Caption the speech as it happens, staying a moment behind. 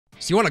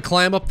So you want to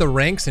climb up the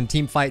ranks in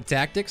Teamfight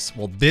Tactics?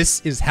 Well,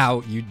 this is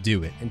how you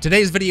do it. In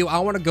today's video, I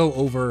want to go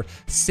over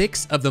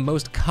 6 of the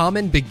most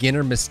common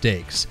beginner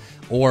mistakes,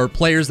 or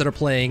players that are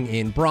playing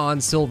in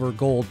bronze, silver,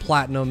 gold,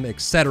 platinum,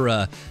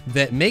 etc.,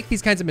 that make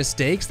these kinds of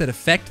mistakes that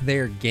affect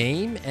their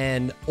game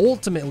and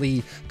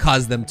ultimately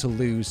cause them to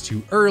lose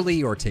too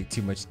early or take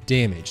too much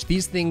damage.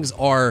 These things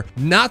are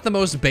not the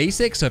most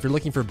basic, so if you're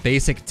looking for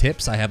basic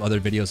tips, I have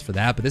other videos for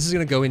that, but this is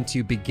going to go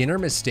into beginner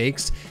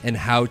mistakes and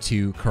how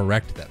to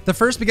correct them. The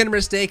first beginner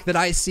mistake that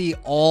I see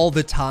all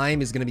the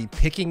time is going to be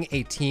picking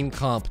a team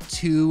comp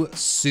too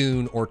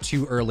soon or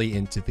too early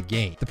into the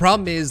game. The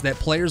problem is that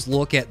players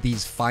look at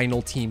these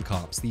final team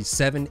comps, these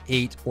 7,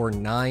 8, or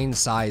 9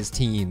 size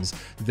teams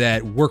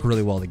that work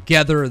really well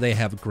together. They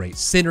have great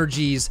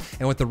synergies,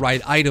 and with the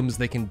right items,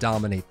 they can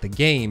dominate the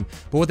game.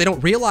 But what they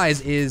don't realize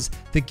is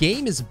the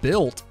game is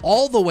built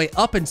all the way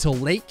up until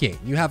late game.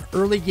 You have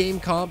early game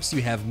comps,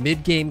 you have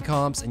mid game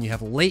comps, and you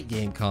have late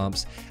game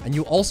comps, and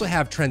you also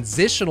have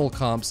transitional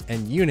comps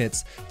and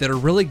units that are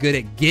really good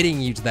at getting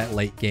you to that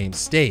late game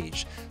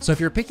stage. So if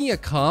you're picking a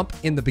comp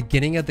in the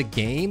beginning of the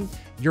game,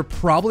 you're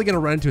probably going to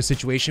run into a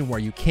situation where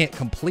you can't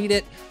complete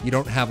it, you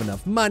don't have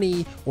enough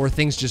money, or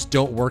things just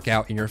don't work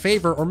out in your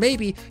favor, or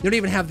maybe you don't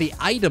even have the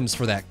items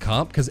for that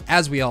comp, because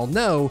as we all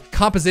know,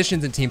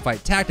 compositions in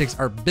Teamfight Tactics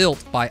are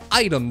built by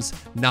items,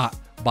 not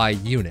by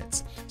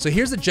units. So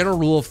here's a general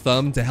rule of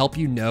thumb to help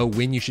you know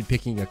when you should be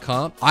picking a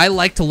comp. I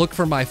like to look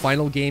for my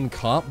final game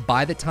comp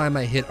by the time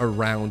I hit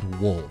around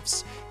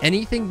wolves.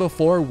 Anything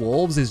before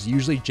wolves is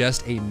usually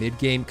just a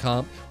mid-game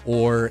comp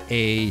or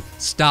a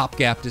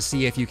stopgap to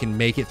see if you can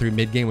make it through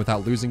mid-game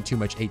without losing too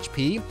much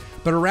HP.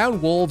 But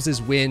around wolves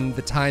is when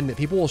the time that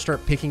people will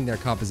start picking their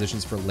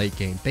compositions for late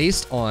game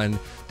based on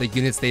the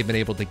units they've been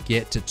able to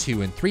get to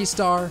 2 and 3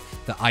 star,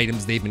 the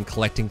items they've been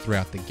collecting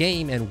throughout the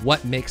game, and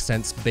what makes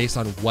sense based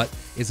on what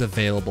is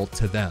available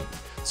to them.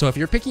 So if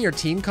you're picking your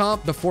team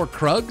comp before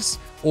Krugs,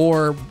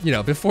 or,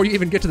 before you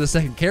even get to the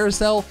second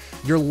carousel,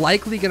 you're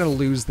likely going to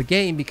lose the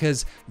game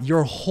because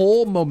your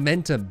whole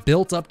momentum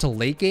built up to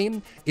late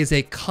game is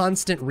a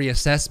constant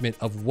reassessment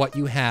of what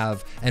you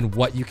have and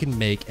what you can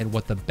make and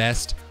what the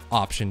best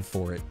option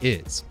for it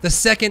is. The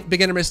second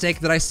beginner mistake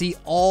that I see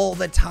all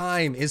the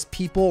time is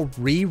people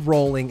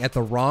re-rolling at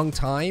the wrong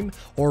time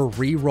or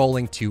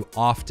re-rolling too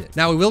often.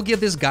 Now, we will give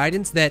this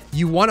guidance that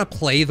you want to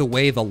play the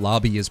way the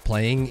lobby is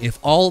playing. If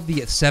all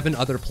the 7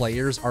 other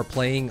players are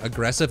playing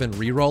aggressive and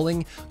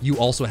re-rolling, you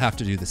also have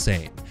to do the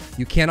same.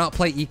 You cannot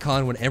play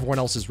econ when everyone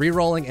else is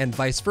re-rolling, and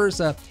vice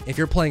versa. If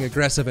you're playing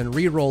aggressive and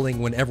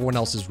re-rolling when everyone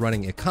else is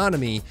running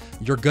economy,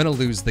 you're gonna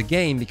lose the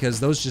game because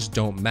those just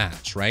don't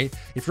match, right?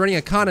 If you're running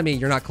economy,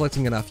 you're not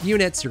collecting enough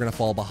units, you're gonna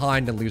fall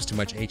behind and lose too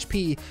much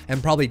HP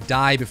and probably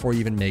die before you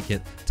even make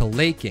it to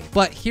late game.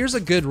 But here's a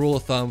good rule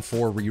of thumb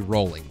for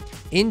re-rolling.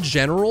 In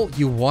general,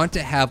 you want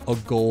to have a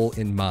goal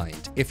in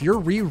mind. If you're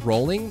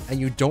re-rolling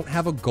and you don't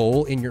have a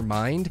goal in your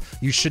mind,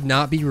 you should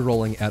not be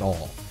re-rolling at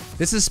all.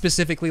 This is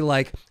specifically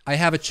like, I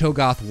have a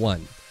Cho'Gath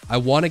 1. I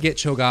want to get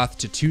Cho'Gath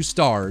to 2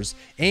 stars,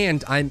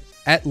 and I'm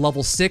at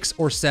level 6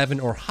 or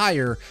 7 or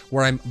higher,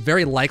 where I'm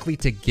very likely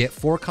to get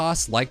 4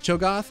 costs like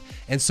Cho'Gath,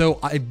 and so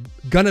I'm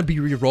gonna be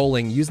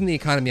re-rolling using the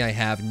economy I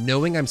have,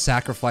 knowing I'm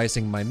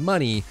sacrificing my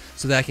money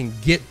so that I can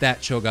get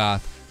that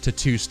Cho'Gath to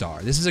 2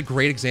 star. This is a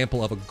great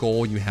example of a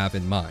goal you have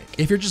in mind.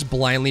 If you're just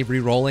blindly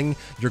re-rolling,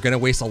 you're gonna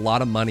waste a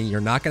lot of money. You're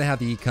not gonna have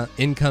the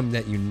income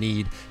that you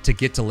need to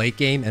get to late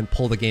game and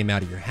pull the game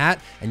out of your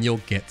hat, and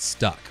you'll get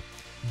stuck.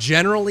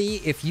 Generally,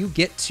 if you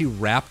get to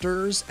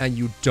Raptors and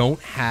you don't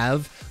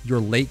have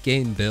your late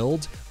game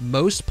build,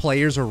 most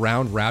players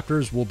around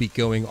Raptors will be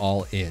going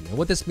all in. And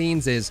what this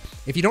means is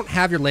if you don't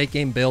have your late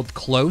game build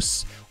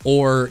close,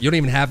 or you don't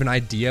even have an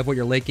idea of what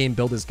your late game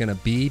build is going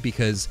to be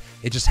because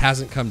it just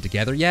hasn't come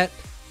together yet,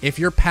 if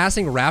you're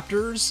passing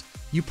Raptors,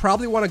 you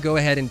probably want to go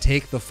ahead and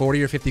take the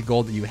 40 or 50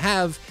 gold that you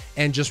have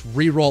and just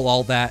re-roll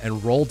all that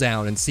and roll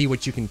down and see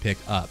what you can pick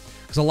up.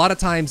 Because a lot of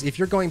times, if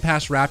you're going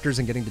past Raptors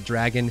and getting to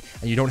Dragon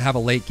and you don't have a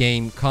late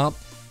game comp,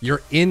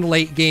 you're in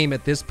late game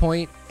at this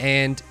point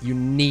and you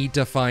need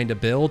to find a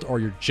build or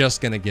you're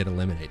just going to get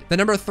eliminated. The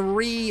number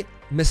 3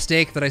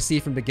 mistake that I see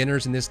from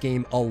beginners in this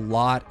game a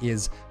lot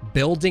is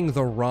building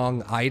the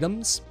wrong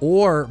items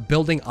or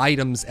building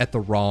items at the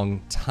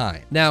wrong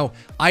time. Now,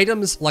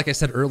 items, like I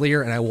said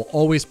earlier, and I will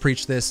always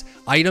preach this,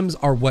 items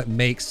are what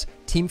makes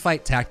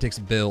Teamfight Tactics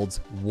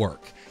builds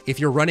work. If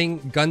you're running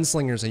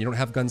gunslingers and you don't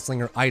have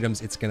gunslinger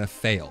items, it's gonna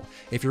fail.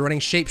 If you're running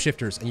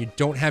shapeshifters and you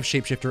don't have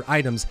shapeshifter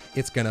items,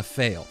 it's gonna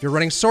fail. If you're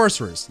running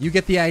sorcerers, you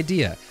get the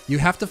idea. You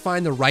have to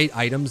find the right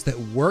items that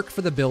work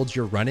for the builds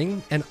you're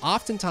running, and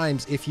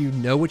oftentimes, if you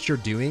know what you're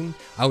doing,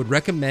 I would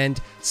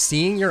recommend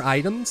seeing your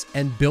items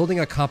and building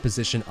a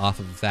composition off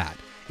of that.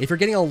 If you're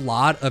getting a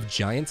lot of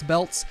Giants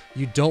belts,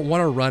 you don't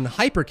want to run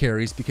hyper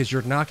carries because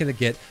you're not going to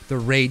get the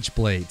rage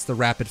blades, the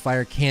rapid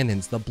fire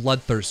cannons, the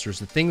bloodthirsters,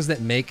 the things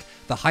that make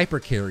the hyper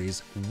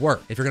carries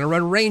work. If you're going to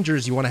run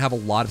rangers, you want to have a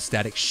lot of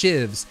static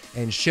shivs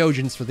and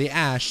shojins for the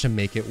ash to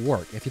make it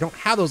work. If you don't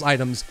have those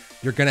items,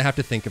 you're going to have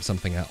to think of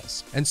something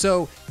else. And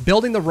so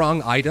building the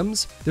wrong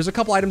items, there's a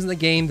couple items in the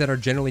game that are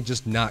generally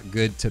just not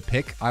good to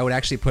pick. I would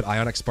actually put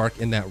Ionic Spark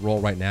in that role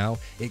right now.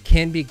 It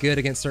can be good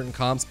against certain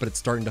comps, but it's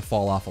starting to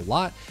fall off a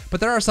lot. But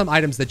there are some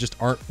items that just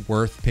aren't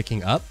worth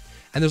picking up.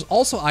 And there's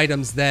also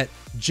items that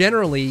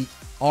generally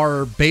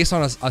are based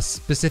on a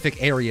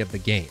specific area of the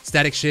game.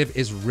 Static Shiv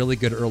is really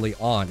good early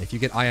on. If you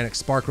get Ionic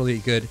Spark really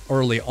good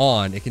early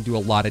on, it can do a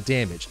lot of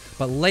damage.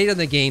 But late in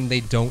the game, they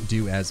don't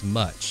do as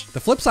much. The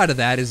flip side of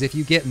that is if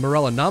you get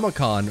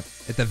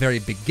Morellonomicon at the very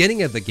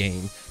beginning of the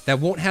game, that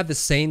won't have the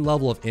same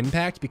level of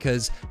impact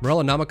because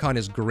Morellonomicon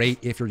is great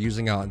if you're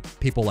using on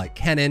people like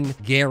Kennen,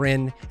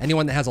 Garen,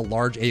 anyone that has a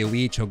large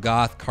AoE,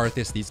 Cho'Gath,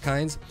 Karthus, these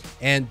kinds.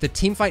 And the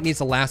team fight needs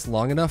to last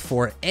long enough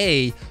for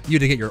A, you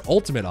to get your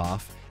ultimate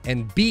off,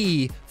 and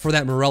B, for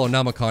that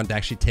Morellonomicon to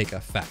actually take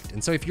effect.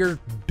 And so if you're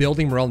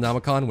building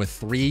Morellonomicon with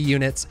 3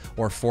 units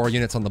or 4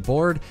 units on the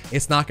board,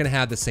 it's not going to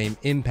have the same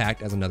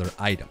impact as another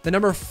item. The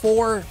number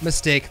 4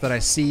 mistake that I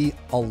see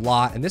a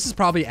lot, and this is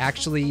probably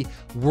actually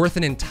worth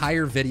an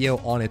entire video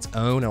on its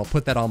own, I'll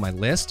put that on my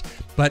list,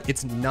 but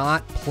it's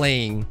not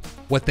playing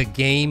what the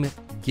game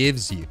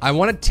gives you. I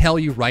want to tell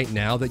you right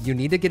now that you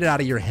need to get it out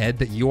of your head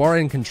that you are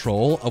in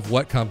control of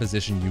what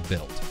composition you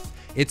build.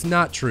 It's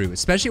not true,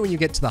 especially when you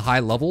get to the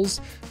high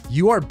levels.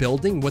 You are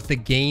building what the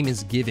game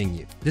is giving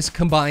you. This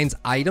combines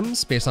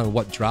items based on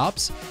what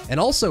drops and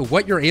also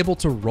what you're able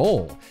to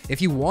roll.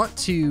 If you want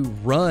to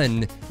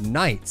run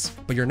knights,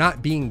 but you're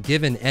not being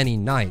given any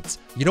knights,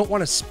 you don't want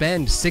to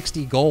spend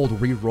 60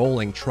 gold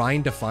re-rolling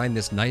trying to find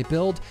this knight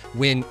build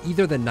when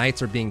either the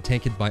knights are being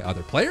taken by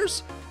other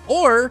players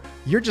or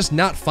you're just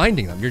not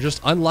finding them. You're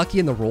just unlucky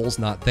and the roll's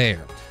not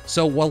there.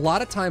 So a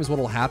lot of times what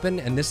will happen,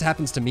 and this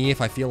happens to me if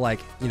I feel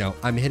like, you know,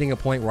 I'm hitting a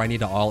point where I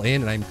need to all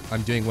in and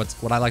I'm doing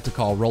what I like to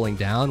call rolling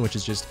down, which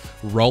is just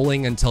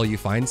rolling until you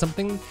find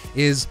something,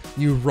 is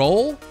you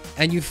roll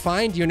and you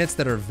find units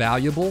that are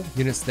valuable,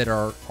 units that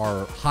are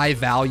high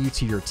value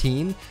to your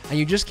team, and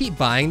you just keep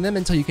buying them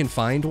until you can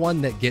find one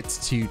that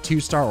gets to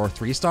 2-star or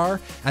 3-star,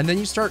 and then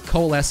you start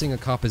coalescing a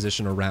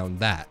composition around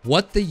that.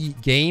 What the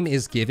game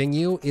is giving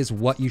you is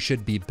what you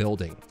should be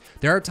building.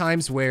 There are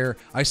times where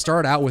I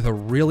start out with a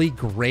really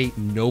great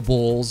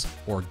nobles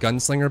or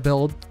gunslinger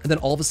build, and then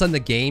all of a sudden the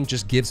game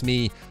just gives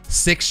me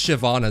 6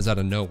 Shyvanas out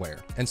of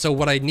nowhere. And so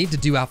what I need to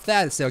do after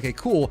that is say, okay,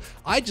 cool,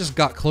 I just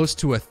got close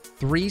to a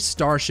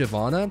 3-star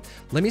Shyvana.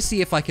 Let me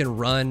see if I can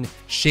run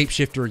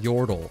Shapeshifter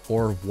Yordle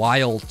or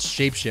Wild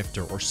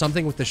Shapeshifter or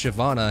something with the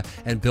Shyvana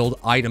and build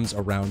items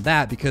around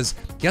that, because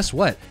guess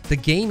what? The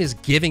game is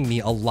giving me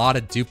a lot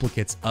of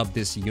duplicates of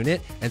this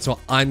unit, and so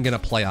I'm gonna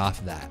play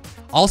off that.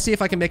 I'll see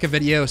if I can make a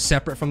video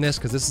separate from this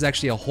because this is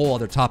actually a whole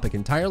other topic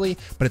entirely,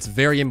 but it's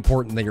very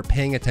important that you're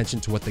paying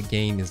attention to what the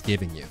game is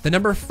giving you. The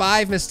number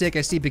 5 mistake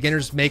I see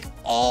beginners make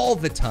all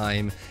the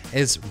time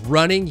is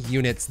running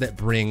units that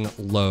bring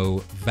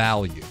low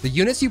value. The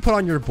units you put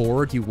on your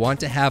board, you want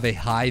to have a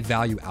high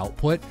value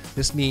output.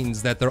 This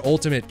means that their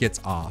ultimate gets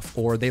off,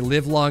 or they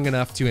live long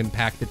enough to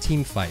impact the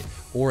team fight,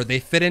 or they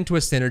fit into a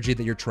synergy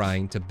that you're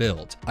trying to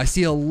build. I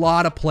see a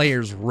lot of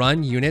players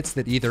run units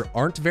that either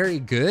aren't very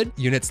good.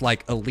 Units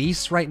like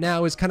Elise right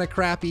now is kind of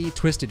crappy.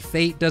 Twisted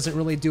Fate doesn't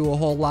really do a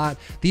whole lot.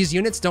 These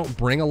units don't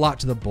bring a lot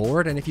to the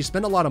board, and if you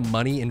spend a lot of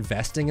money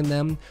investing in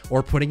them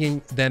or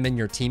putting them in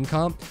your team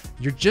comp,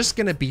 you're just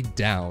gonna be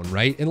down,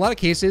 right? In a lot of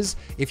cases,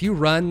 if you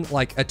run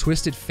like a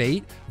Twisted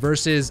Fate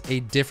versus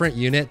a different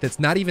unit that's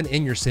not even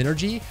in your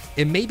synergy,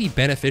 it may be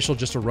beneficial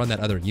just to run that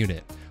other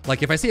unit.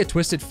 Like if I see a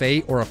Twisted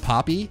Fate or a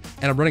Poppy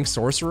and I'm running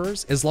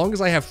sorcerers, as long as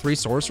I have 3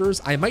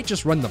 sorcerers, I might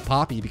just run the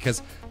Poppy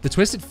because the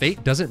Twisted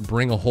Fate doesn't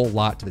bring a whole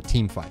lot to the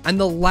team fight. And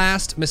the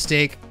last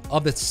mistake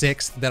of the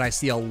 6 that I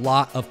see a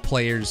lot of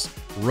players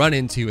run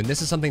into, and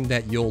this is something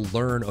that you'll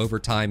learn over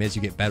time as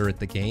you get better at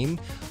the game,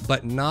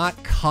 but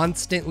not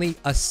constantly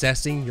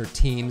assessing your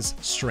team's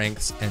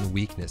strengths and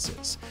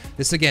weaknesses.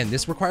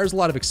 This requires a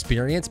lot of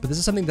experience, but this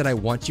is something that I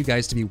want you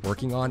guys to be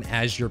working on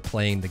as you're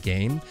playing the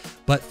game.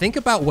 But think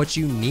about what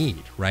you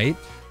need, right?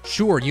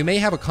 Sure, you may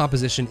have a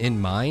composition in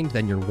mind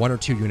that you're 1 or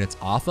 2 units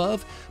off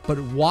of, but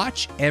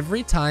watch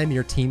every time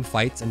your team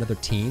fights another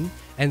team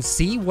and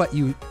see what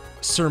you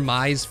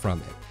surmise from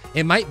it.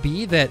 It might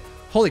be that,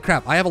 holy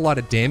crap, I have a lot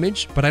of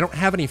damage, but I don't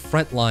have any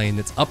front line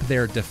that's up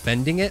there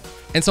defending it.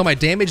 And so my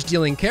damage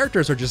dealing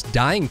characters are just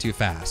dying too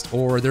fast,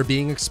 or they're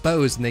being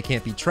exposed and they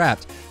can't be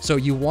trapped. So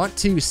you want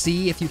to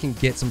see if you can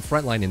get some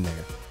front line in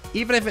there.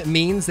 Even if it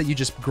means that you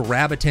just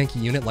grab a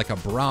tanky unit like a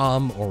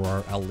Braum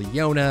or a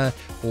Leona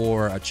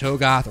or a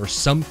Cho'Gath or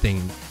something,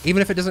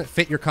 even if it doesn't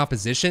fit your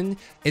composition,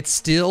 it's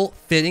still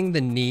fitting the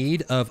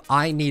need of,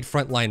 I need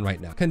frontline right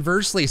now.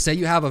 Conversely, say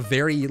you have a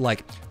very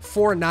like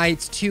 4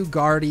 knights, 2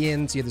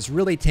 guardians, you have this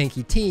really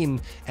tanky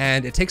team,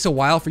 and it takes a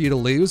while for you to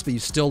lose, but you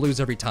still lose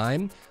every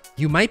time.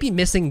 you might be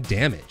missing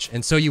damage.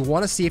 And so you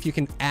want to see if you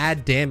can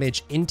add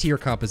damage into your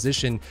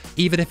composition,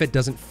 even if it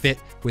doesn't fit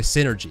with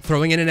synergy.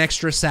 Throwing in an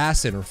extra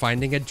assassin or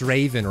finding a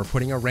Draven or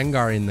putting a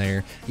Rengar in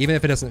there, even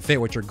if it doesn't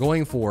fit what you're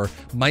going for,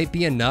 might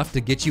be enough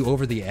to get you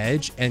over the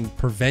edge and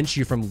prevent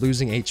you from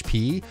losing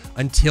HP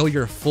until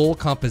your full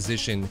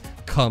composition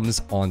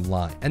comes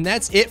online. And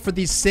that's it for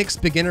these 6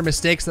 beginner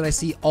mistakes that I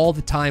see all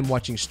the time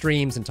watching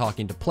streams and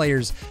talking to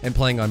players and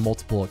playing on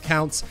multiple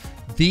accounts.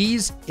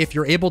 These, if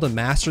you're able to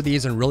master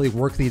these and really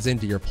work these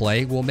into your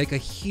play, will make a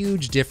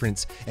huge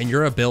difference in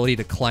your ability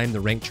to climb the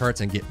rank charts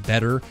and get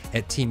better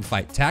at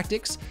Teamfight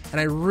Tactics. And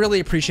I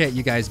really appreciate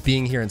you guys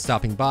being here and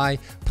stopping by.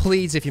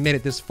 Please, if you made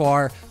it this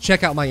far,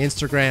 check out my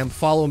Instagram,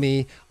 follow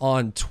me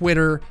on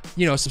Twitter,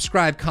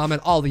 subscribe,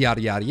 comment, all the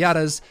yada yada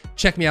yadas.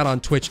 Check me out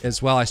on Twitch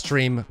as well. I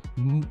stream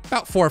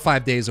about 4 or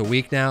 5 days a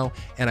week now,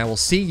 and I will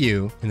see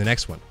you in the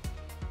next one.